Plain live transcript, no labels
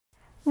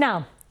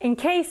Now, in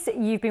case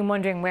you've been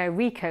wondering where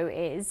Rico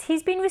is,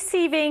 he's been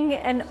receiving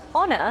an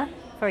honour,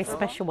 a very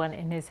special one,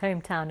 in his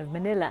hometown of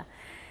Manila.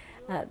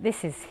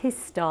 This is his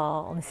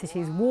star on the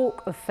city's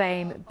Walk of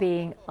Fame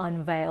being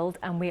unveiled,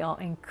 and we are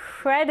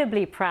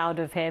incredibly proud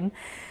of him.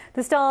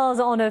 The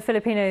stars honour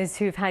Filipinos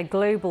who've had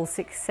global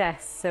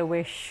success, so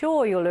we're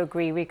sure you'll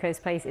agree Rico's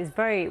place is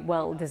very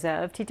well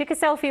deserved. He took a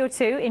selfie or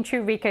two in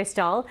true Rico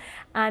style,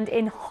 and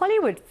in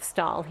Hollywood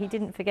style, he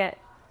didn't forget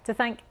to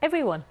thank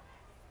everyone.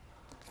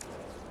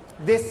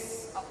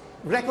 This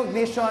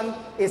recognition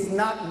is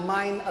not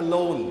mine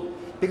alone,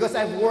 because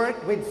I've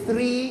worked with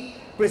 3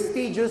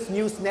 prestigious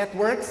news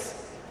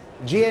networks: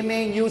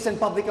 GMA News and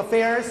Public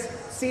Affairs,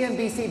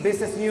 CNBC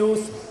Business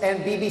News, and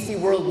BBC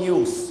World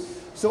News.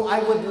 So I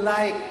would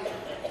like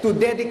to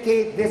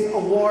dedicate this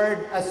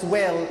award as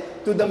well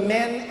to the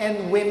men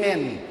and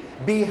women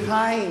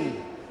behind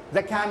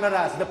the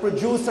cameras, the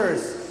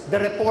producers, the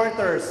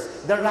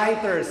reporters, the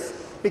writers,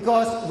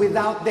 because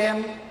without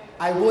them,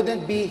 I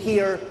wouldn't be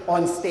here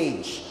on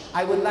stage.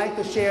 I would like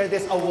to share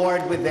this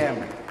award with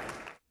them.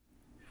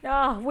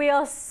 Oh, we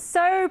are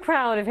so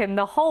proud of him,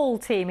 the whole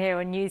team here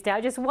on Newsday.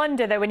 I just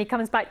wonder, though, when he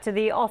comes back to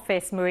the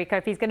office, Mariko,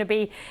 if he's going to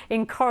be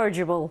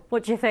incorrigible.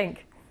 What do you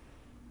think?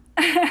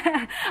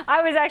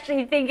 I was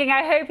actually thinking,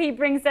 I hope he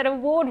brings that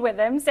award with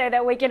him so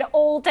that we can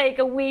all take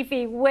a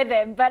weefie with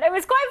him. But it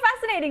was quite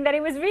fascinating that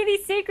he was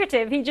really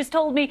secretive. He just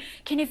told me,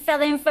 can you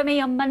fill in for me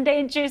on Monday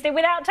and Tuesday,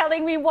 without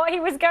telling me what he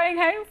was going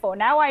home for.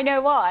 Now I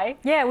know why.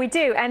 Yeah, we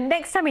do. And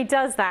next time he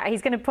does that,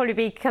 he's going to probably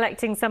be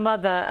collecting some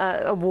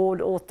other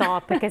award or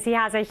star because he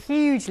has a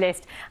huge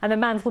list and the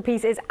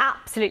mantelpiece is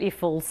absolutely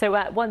full.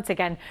 So once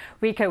again,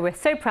 Rico, we're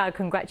so proud.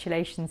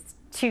 Congratulations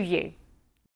to you.